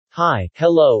Hi,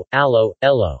 hello, allo,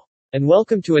 ello. And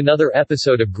welcome to another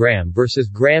episode of Graham vs.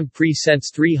 Graham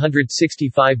Presents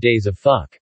 365 Days of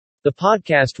Phuck. The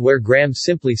podcast where Graham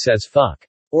simply says fuck.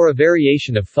 Or a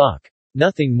variation of fuck.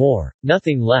 Nothing more,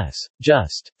 nothing less,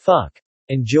 just fuck.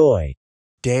 Enjoy.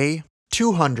 Day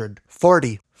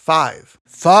 245.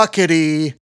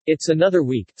 Fuckity. It's another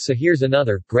week, so here's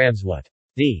another, Graham's what?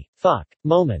 The fuck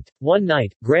moment. One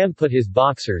night, Graham put his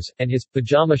boxers and his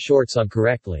pajama shorts on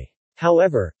correctly.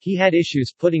 However, he had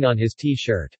issues putting on his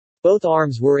t-shirt. Both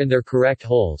arms were in their correct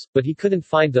holes, but he couldn't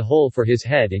find the hole for his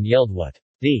head and yelled what?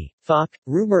 The fuck?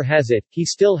 Rumor has it, he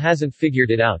still hasn't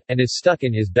figured it out, and is stuck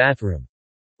in his bathroom.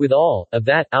 With all of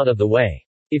that out of the way.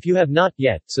 If you have not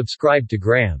yet subscribed to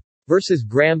Graham vs.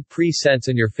 Graham Presents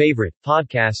in your favorite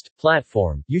podcast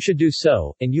platform, you should do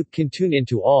so, and you can tune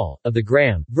into all of the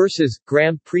Graham vs.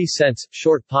 Graham Presents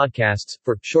short podcasts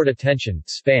for short attention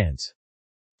spans.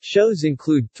 Shows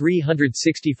include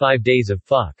 365 Days of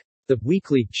Phuck, The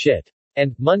Weekly Shit,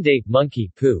 and Monday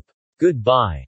Monkey Poop. Goodbye.